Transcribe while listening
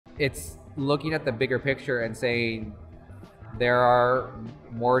it's looking at the bigger picture and saying there are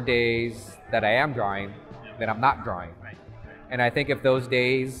more days that I am drawing than I'm not drawing. And I think if those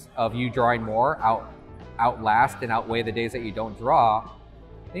days of you drawing more outlast and outweigh the days that you don't draw,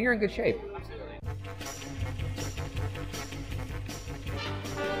 then you're in good shape.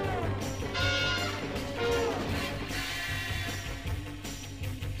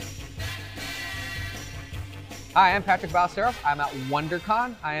 Hi, I'm Patrick Ballesteros. I'm at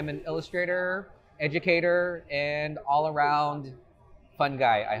Wondercon. I am an illustrator, educator, and all-around fun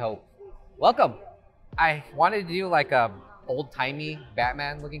guy, I hope. Welcome. I wanted to do like a old-timey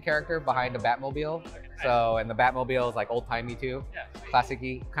Batman-looking character behind a Batmobile. So, and the Batmobile is like old-timey too,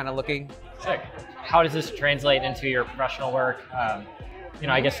 classic-y kind of looking. Sick. How does this translate into your professional work?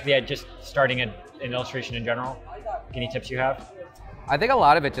 I guess just starting in illustration in general. Any tips you have? I think a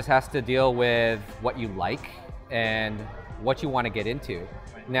lot of it just has to deal with what you like and what you want to get into.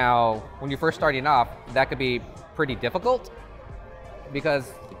 Now, when you're first starting off, that could be pretty difficult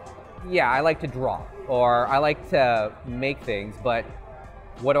because, yeah, I like to draw or I like to make things, but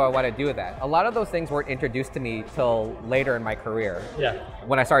what do I want to do with that? A lot of those things weren't introduced to me till later in my career. Yeah.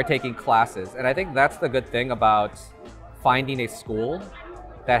 When I started taking classes. And I think that's the good thing about finding a school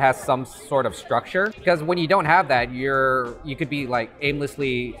that has some sort of structure. Because when you don't have that, you could be like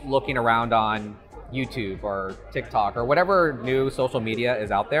aimlessly looking around on YouTube or TikTok or whatever new social media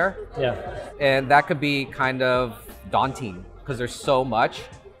is out there. Yeah. And that could be kind of daunting because there's so much.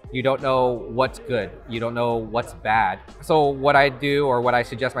 You don't know what's good. You don't know what's bad. So what I do, or what I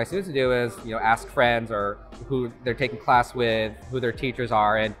suggest my students to do, is ask friends or who they're taking class with, who their teachers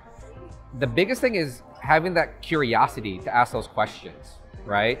are. And the biggest thing is having that curiosity to ask those questions,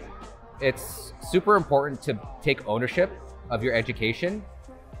 right? It's super important to take ownership of your education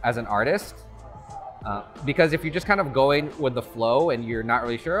as an artist. Because if you're just kind of going with the flow and you're not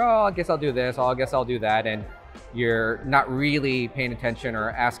really sure, oh, I guess I'll do this, oh, I guess I'll do that, and you're not really paying attention or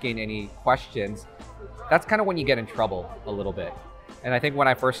asking any questions, that's kind of when you get in trouble a little bit. And I think when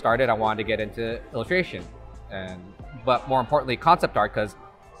I first started, I wanted to get into illustration, but more importantly, concept art, because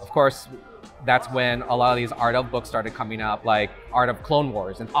of course, that's when a lot of these art of books started coming up, like Art of Clone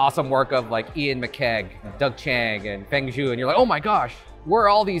Wars, and awesome work of like Ian McKeag, Doug Chang, and Feng Zhu, and you're like, oh my gosh, where are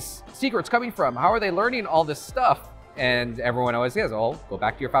all these secrets coming from? How are they learning all this stuff? And everyone always says, oh, go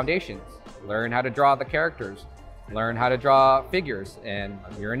back to your foundations. Learn how to draw the characters. Learn how to draw figures and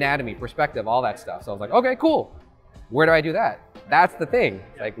your anatomy, perspective, all that stuff. So I was like, okay, cool. Where do I do that? That's the thing.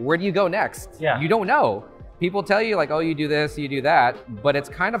 Like, where do you go next? Yeah. You don't know. People tell you like, oh, you do this, you do that, but it's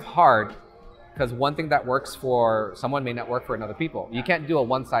kind of hard because one thing that works for someone may not work for another people. You can't do a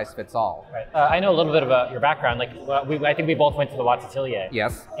one-size-fits-all. Right. I know a little bit about your background. Like, I think we both went to the Watts Atelier.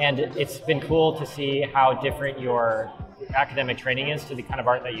 Yes. And it's been cool to see how different your academic training is to the kind of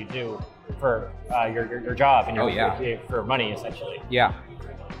art that you do for your job and for money, essentially. Yeah.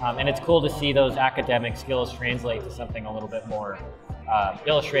 And it's cool to see those academic skills translate to something a little bit more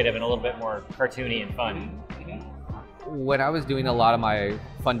illustrative and a little bit more cartoony and fun. When I was doing a lot of my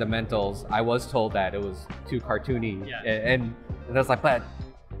fundamentals, I was told that it was too cartoony, and I was like, but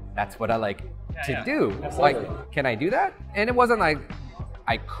that's what I like to do. Absolutely. Like, can I do that? And it wasn't like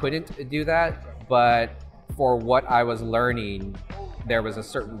I couldn't do that, but for what I was learning, there was a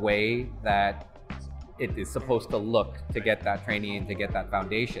certain way that it is supposed to look to get that training and to get that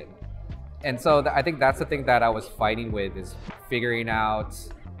foundation. And so I think that's the thing that I was fighting with, is figuring out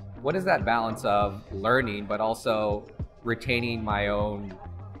what is that balance of learning, but also retaining my own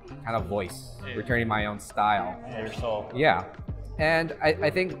kind of voice, retaining my own style. Your soul. Yeah. And I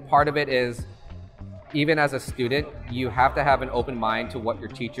think part of it is, even as a student, you have to have an open mind to what your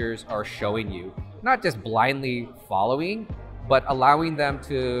teachers are showing you. Not just blindly following, but allowing them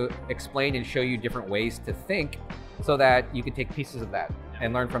to explain and show you different ways to think so that you can take pieces of that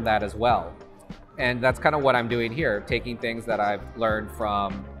and learn from that as well. And that's kind of what I'm doing here, taking things that I've learned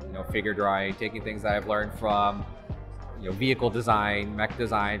from figure drawing, taking things that I've learned from vehicle design, mech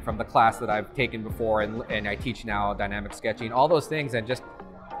design, from the class that I've taken before and I teach now, dynamic sketching, all those things, and just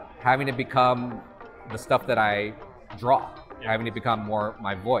having it become the stuff that I draw, having it become more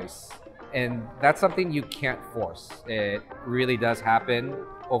my voice. And that's something you can't force. It really does happen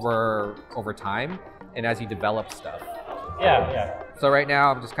over time and as you develop stuff. Yeah. So right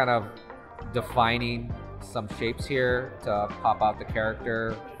now I'm just kind of defining some shapes here to pop out the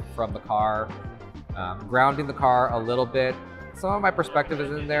character from the car, grounding the car a little bit. Some of my perspective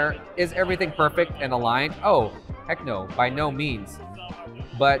is in there. Is everything perfect and aligned? Oh, heck no, by no means.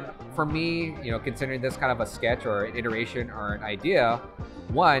 But for me, considering this kind of a sketch or an iteration or an idea,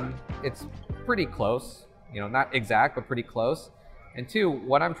 one, it's pretty close, not exact, but pretty close. And two,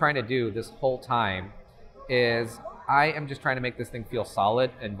 what I'm trying to do this whole time is I am just trying to make this thing feel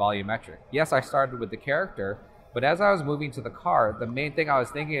solid and volumetric. Yes, I started with the character, but as I was moving to the car, the main thing I was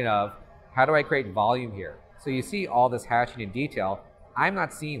thinking of, how do I create volume here? So you see all this hatching in detail. I'm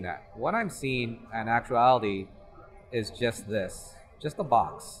not seeing that. What I'm seeing in actuality is just this, just a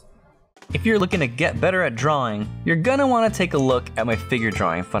box. If you're looking to get better at drawing, you're gonna want to take a look at my Figure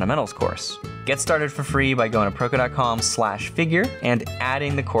Drawing Fundamentals course. Get started for free by going to proko.com/figure and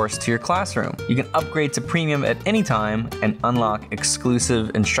adding the course to your classroom. You can upgrade to premium at any time and unlock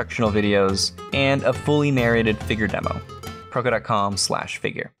exclusive instructional videos and a fully narrated figure demo.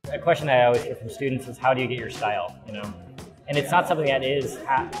 proko.com/figure. A question that I always hear from students is, how do you get your style, you know? And it's not something that is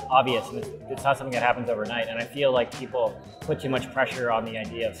obvious, and it's not something that happens overnight. And I feel like people put too much pressure on the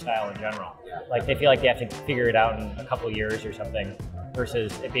idea of style in general. Like they feel like they have to figure it out in a couple of years or something,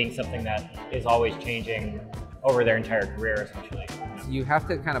 versus it being something that is always changing over their entire career, essentially. You have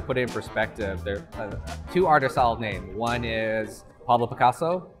to kind of put it in perspective. There are two artists I'll name. One is Pablo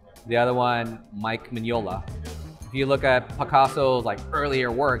Picasso, the other one, Mike Mignola. If you look at Picasso's like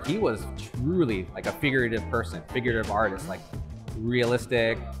earlier work, he was truly like a figurative person, figurative artist, like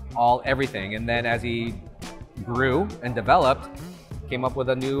realistic, everything. And then as he grew and developed, came up with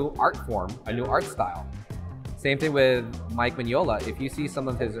a new art form, a new art style. Same thing with Mike Mignola. If you see some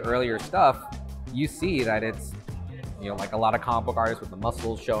of his earlier stuff, you see that it's, you know, like a lot of comic book artists with the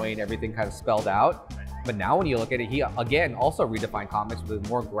muscles showing, everything kind of spelled out. But now when you look at it, he again also redefined comics with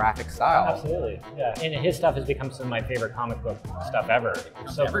more graphic style. Absolutely, yeah. And his stuff has become some of my favorite comic book stuff ever.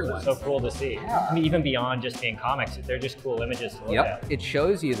 So cool to see. Yeah. I mean, even beyond just being comics, they're just cool images to look at. It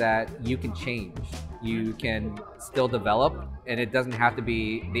shows you that you can change. You can still develop, and it doesn't have to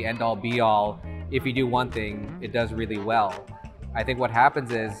be the end-all be-all. If you do one thing, it does really well. I think what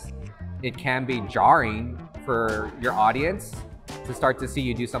happens is it can be jarring for your audience to start to see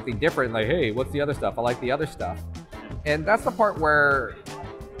you do something different, like, hey, what's the other stuff? I like the other stuff. And that's the part where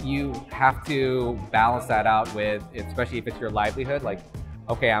you have to balance that out with, especially if it's your livelihood, like,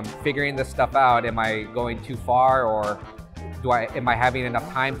 okay, I'm figuring this stuff out. Am I going too far, or am I having enough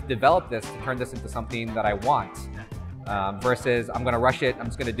time to develop this, to turn this into something that I want? Versus I'm gonna rush it, I'm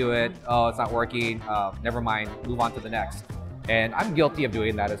just gonna do it, oh, it's not working, never mind, move on to the next. And I'm guilty of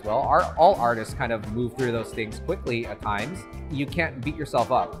doing that as well. All artists kind of move through those things quickly at times. You can't beat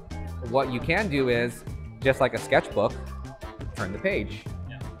yourself up. What you can do is, just like a sketchbook, turn the page.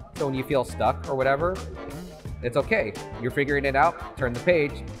 Yeah. So when you feel stuck or whatever, it's okay. You're figuring it out, turn the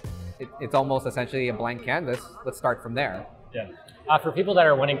page. It's almost essentially a blank canvas. Let's start from there. Yeah. For people that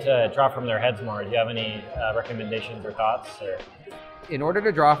are wanting to draw from their heads more, do you have any recommendations or thoughts? Or? In order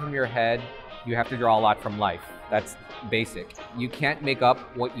to draw from your head, you have to draw a lot from life. That's basic. You can't make up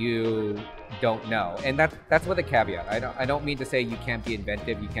what you don't know. And that's with a caveat. I don't mean to say you can't be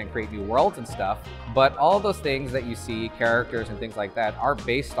inventive, you can't create new worlds and stuff, but all those things that you see, characters and things like that, are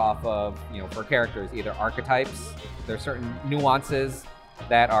based off of, you know, for characters, either archetypes, there's certain nuances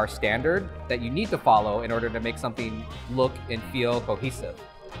that are standard that you need to follow in order to make something look and feel cohesive.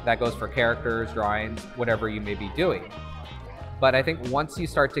 That goes for characters, drawings, whatever you may be doing. But I think once you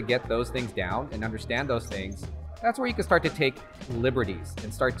start to get those things down and understand those things, that's where you can start to take liberties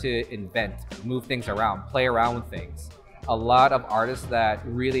and start to invent, move things around, play around with things. A lot of artists that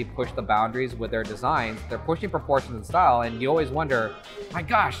really push the boundaries with their designs, they're pushing proportions and style, and you always wonder, my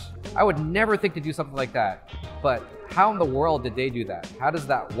gosh, I would never think to do something like that. But how in the world did they do that? How does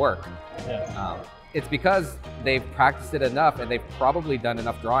that work? Yeah. It's because they've practiced it enough, and they've probably done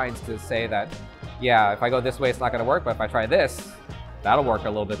enough drawings to say that, yeah, if I go this way, it's not gonna work, but if I try this, that'll work a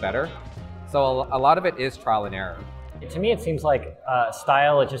little bit better. So a lot of it is trial and error. To me, it seems like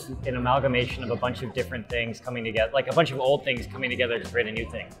style is just an amalgamation of a bunch of different things coming together, like a bunch of old things coming together to create a new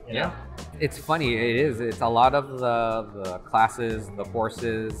thing, you know? Yeah. It's funny, it is. It's a lot of the classes, the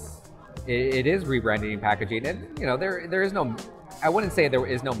courses, it is rebranding and packaging. And, you know, there is no, I wouldn't say there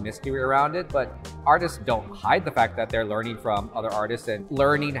is no mystery around it, but artists don't hide the fact that they're learning from other artists and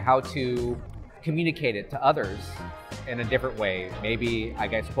learning how to communicate it to others in a different way, maybe, I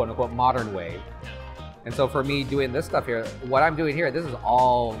guess, quote unquote, modern way. And so for me doing this stuff here, what I'm doing here, this is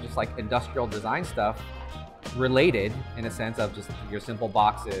all just like industrial design stuff related in a sense of just your simple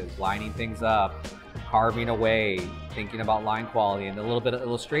boxes, lining things up, carving away, thinking about line quality, and a little bit of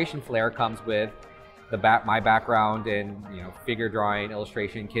illustration flair comes with my background in, you know, figure drawing,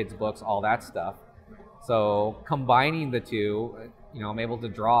 illustration, kids books, all that stuff. So combining the two, you know, I'm able to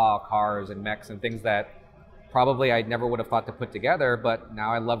draw cars and mechs and things that probably I never would have thought to put together, but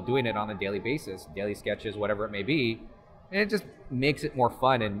now I love doing it on a daily basis, daily sketches, whatever it may be. And it just makes it more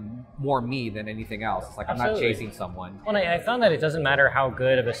fun and more me than anything else. It's like I'm not chasing someone. Well, I found that it doesn't matter how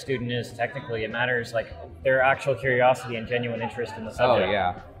good of a student is technically. It matters like their actual curiosity and genuine interest in the subject. Oh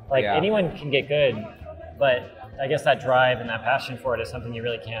yeah. Like anyone can get good, but I guess that drive and that passion for it is something you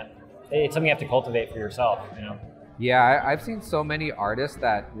really can't. It's something you have to cultivate for yourself, you know. Yeah, I've seen so many artists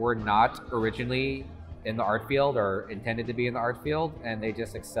that were not originally in the art field or intended to be in the art field, and they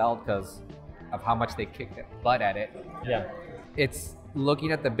just excelled because of how much they kicked butt at it. Yeah. It's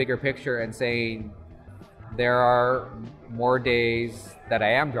looking at the bigger picture and saying there are more days that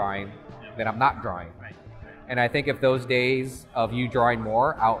I am drawing than I'm not drawing. And I think if those days of you drawing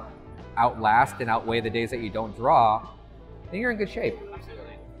more outlast and outweigh the days that you don't draw, then you're in good shape.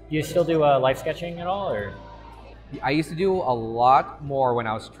 You still do life sketching at all, or? I used to do a lot more when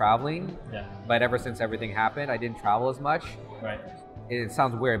I was traveling, Yeah. but ever since everything happened, I didn't travel as much. Right. It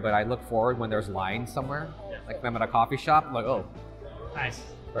sounds weird, but I look forward when there's lines somewhere. Like if I'm at a coffee shop, I'm like, oh, Nice.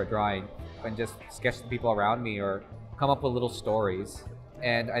 start drawing and just sketch the people around me or come up with little stories.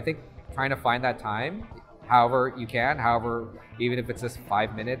 And I think trying to find that time, however you can, even if it's just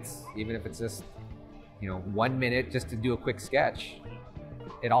 5 minutes, even if it's just, 1 minute just to do a quick sketch,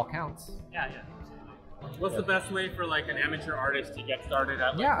 it all counts. Yeah. What's the best way for like an amateur artist to get started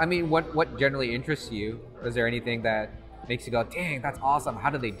at? Yeah, I mean, what generally interests you? Is there anything that makes you go, dang, that's awesome,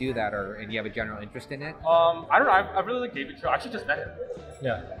 how do they do that? And you have a general interest in it? I don't know. I really like David Cho. I actually just met him.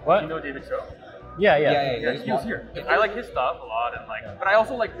 Yeah. What? You know David Cho? Yeah. Yeah, he was here. I like his stuff a lot, and but I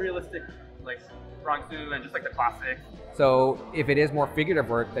also like realistic, like drawing too, and just like the classics. So if it is more figurative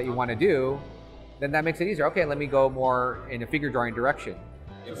work that you want to do, then that makes it easier. Okay, let me go more in a figure drawing direction.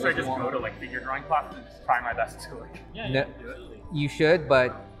 Should I just go to like figure drawing classes and just try my best to like? No, you should,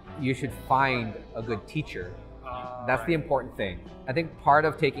 but you should find a good teacher. That's the important thing. I think part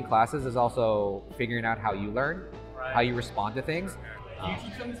of taking classes is also figuring out how you learn, how you respond to things. Do you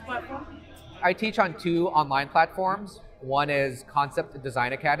teach on this platform? I teach on 2 online platforms. One is Concept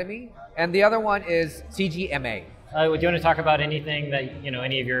Design Academy, and the other one is CGMA. Do you want to talk about anything that,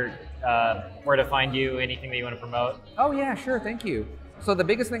 any of your, where to find you, anything that you want to promote? Oh yeah, sure, thank you. So the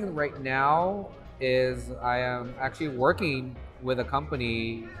biggest thing right now is I am actually working with a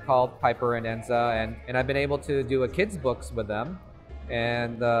company called Piper and Enza, and I've been able to do a kids books with them.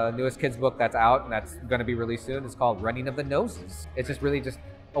 And the newest kids book that's out and that's going to be released soon is called Running of the Noses. It's just really just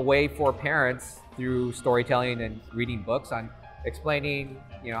a way for parents through storytelling and reading books on explaining,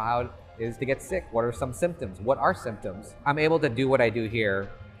 how it is to get sick. What are some symptoms? What are symptoms? I'm able to do what I do here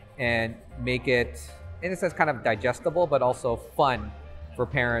and make it, in a sense, kind of digestible, but also fun for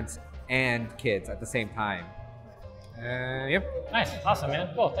parents and kids at the same time. Yep. Nice, awesome, man.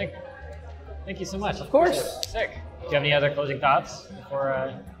 Cool, thank you so much. Of course. Sick. Do you have any other closing thoughts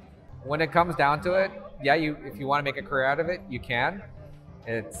before? When it comes down to it, yeah, if you want to make a career out of it, you can.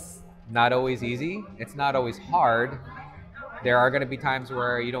 It's not always easy. It's not always hard. There are going to be times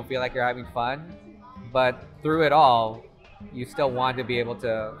where you don't feel like you're having fun, but through it all, you still want to be able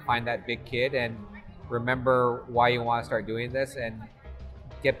to find that big kid and remember why you want to start doing this and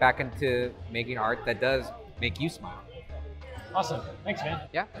get back into making art that does make you smile. Awesome. Thanks, man.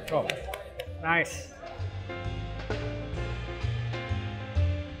 Yeah. Cool. Nice.